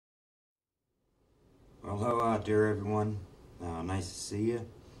Well, hello out there, everyone. Nice to see you.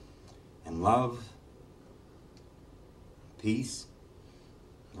 And love, peace,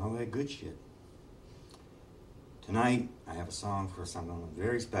 all that good shit. Tonight, I have a song for someone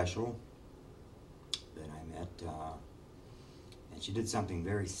very special that I met, and she did something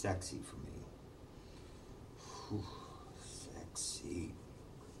very sexy for me. Whew, sexy.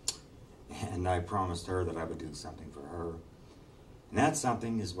 And I promised her that I would do something for her. And that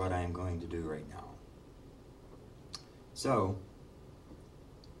something is what I am going to do right now. So,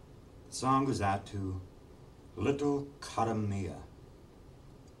 the song goes out to little Cara Mia.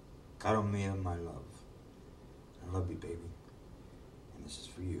 Cara Mia, my love. I love you, baby. And this is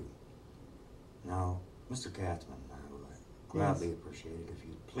for you. Now, Mr. Katzman, I would gladly appreciate it if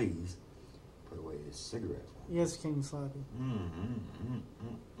you'd please put away this cigarette. Yes, King Slappy.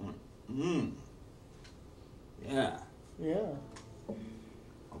 Yeah. Yeah.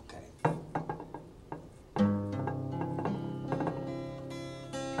 Okay.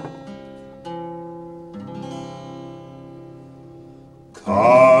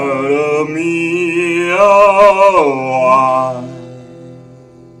 Cara Mia, why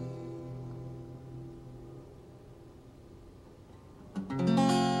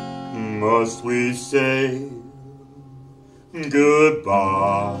must we say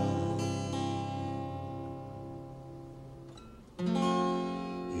goodbye?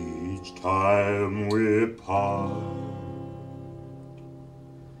 Each time we part,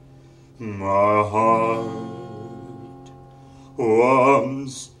 my heart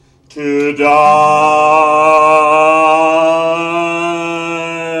wants to die.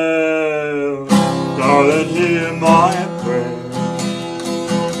 Darling, hear my prayer.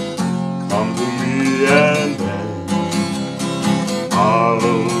 Come to me and then I'll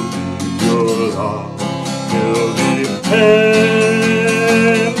be your love till the end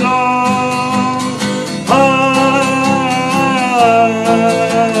of time.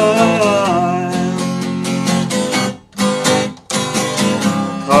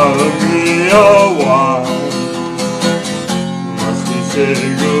 Cara Mia, why must we say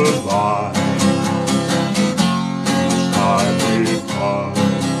goodbye? Each time we part,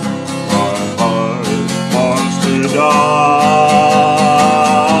 my heart wants to die.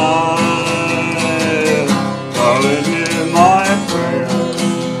 Darling, hear my prayer.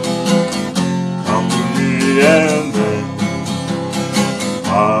 Come to me and then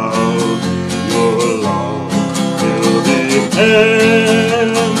I'll be your love till the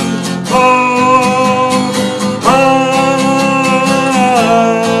end of time.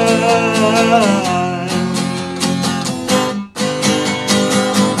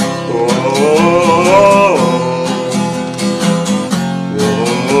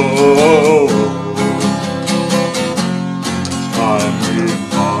 Time we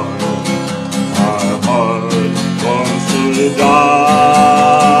part, my heart wants to die.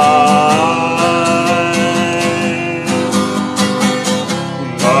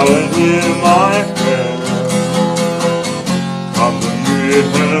 Darling, hear my prayer. Come to me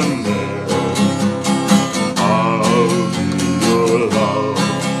and there I'll be your love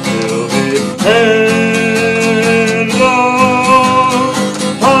till the end of time.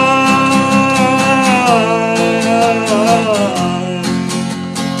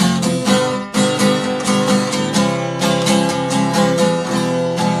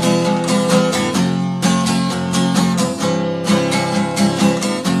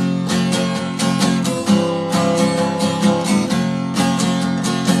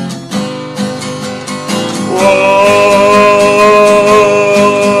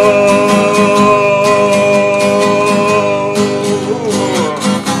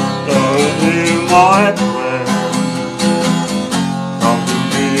 My prayer, come to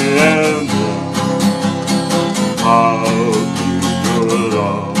me and then I'll be your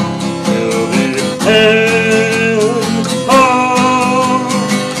love till the end of time.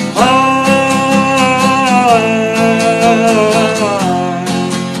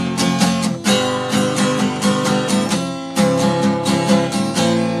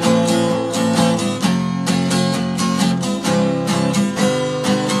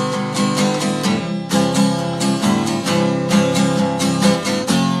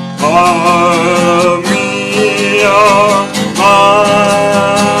 Cara Mia,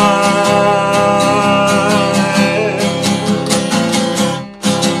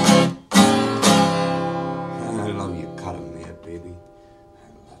 I love you, Cara Mia, baby. I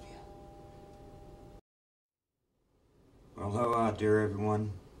love you. Well, hello out there,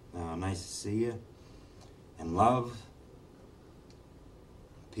 everyone. Nice to see you. And love,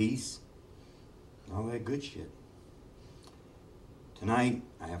 peace, all that good shit. Tonight,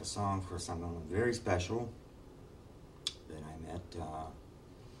 I have a song for someone very special that I met,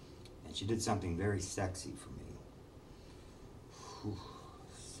 and she did something very sexy for me. Whew,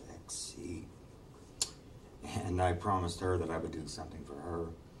 sexy. And I promised her that I would do something for her.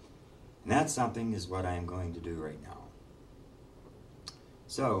 And that something is what I am going to do right now.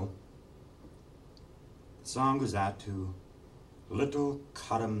 So, the song goes out to little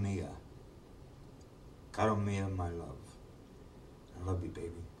Cara Mia. Cara Mia, my love. I love you,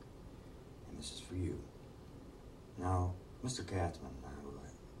 baby. And this is for you. Now, Mr. Katzman, I would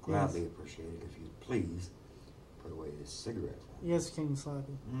gladly appreciate it if you'd please put away this cigarette. Yes, King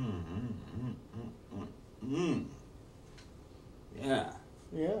Slappy. Yeah.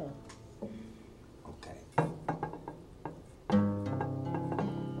 Yeah. Okay.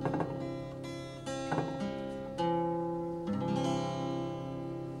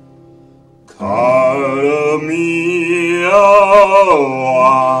 Cara Mia,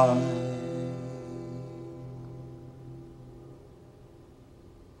 why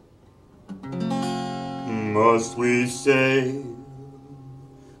must we say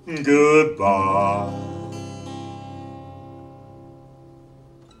goodbye?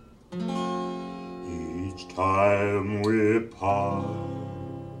 Each time we part,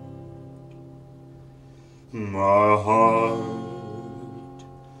 my heart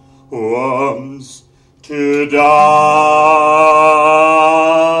wants to die.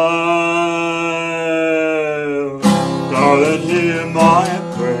 Darling, hear my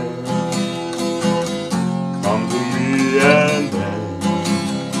prayer. Come to me and then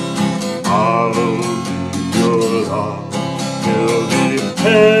I'll be your love till the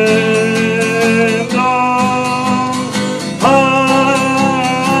end of time.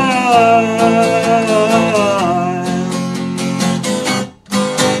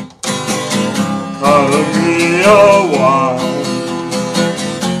 Cara Mia, why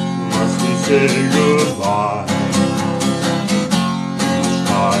must we say goodbye? Each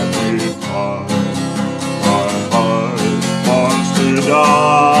time we part, my heart wants to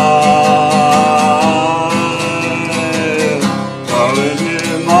die. Darling,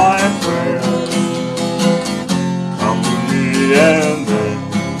 hear my prayer. Come to me and then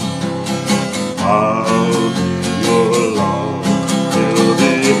I'll be your love till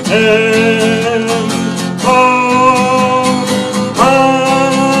the end of time.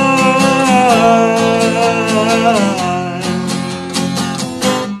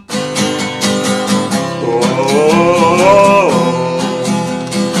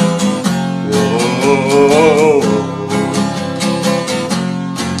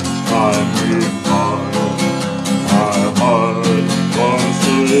 Time we part, my heart wants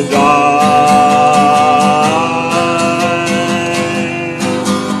to die.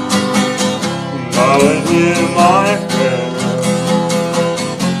 Darling, hear my prayer.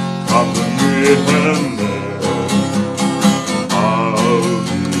 Come to me and then I'll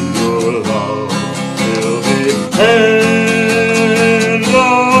be your love till the end of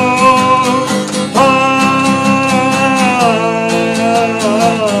time.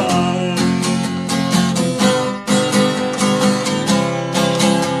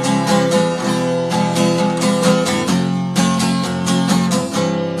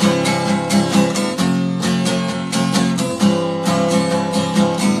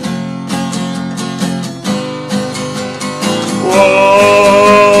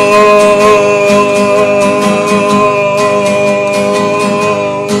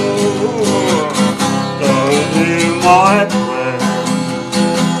 Darling, hear my prayer.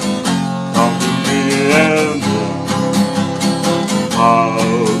 Come to me and then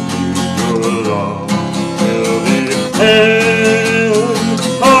I'll be your love till the end of time.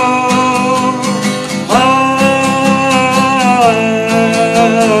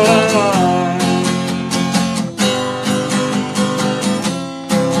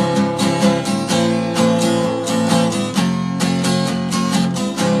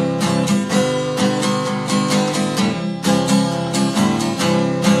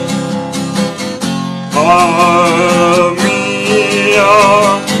 Cara